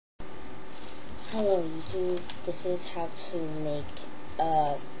Hello YouTube, this is how to make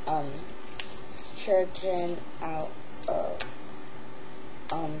a shuriken out of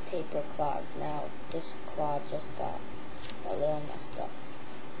paper cloth. Now this cloth just got a little messed up.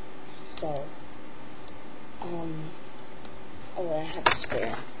 So I have a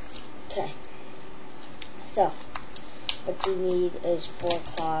spare. Okay. So what you need is 4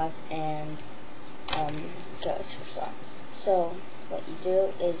 cloths and So what you do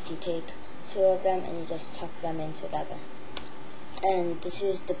is you take 2 of them and you just tuck them in together. And this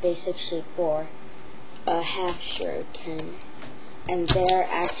is the basic shape for a half shuriken. And they're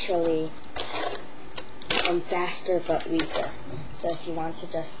actually faster but weaker. So if you want to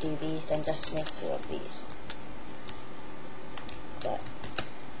just do these, then just make 2 of these. But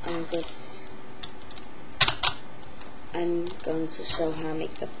I'm going to show how to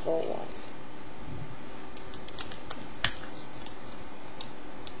make the full one.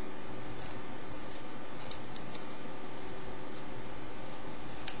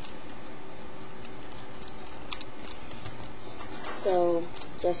 So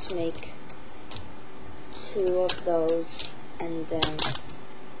just make 2 of those, and then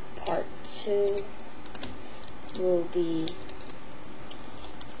part 2 will be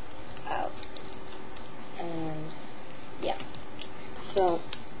out. And yeah, so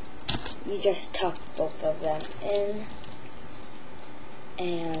you just tuck both of them in,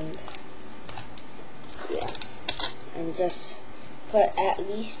 and yeah, and just put at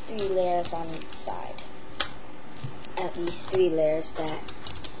least 3 layers on each side. At least 3 layers that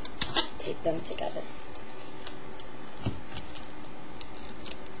tape them together.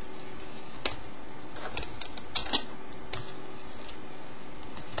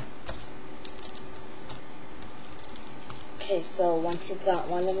 Okay, so once you've got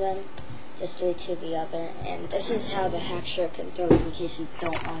one of them, just do it to the other, and this is how the half shuriken throws in case you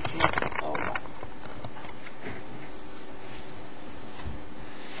don't want to make the full one.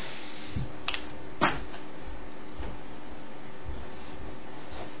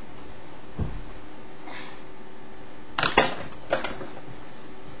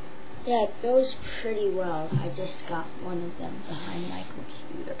 Yeah, it throws pretty well. I just got one of them behind my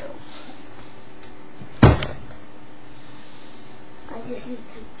computer. I just need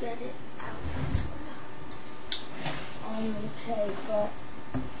to get it out. Okay, but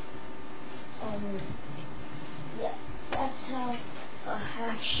yeah, that's how a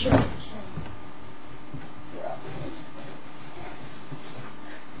half shuriken grows.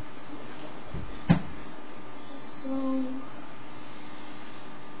 So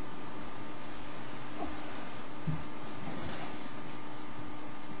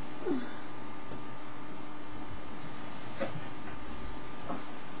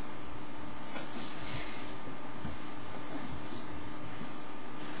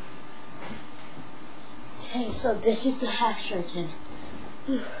okay, so this is the half shuriken.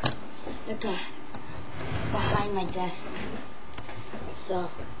 I got behind my desk. So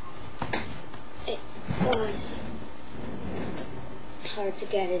it was hard to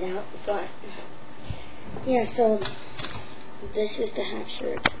get it out, but yeah, so this is the half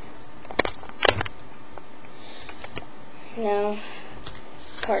shuriken. Now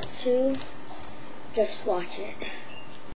part 2, just watch it.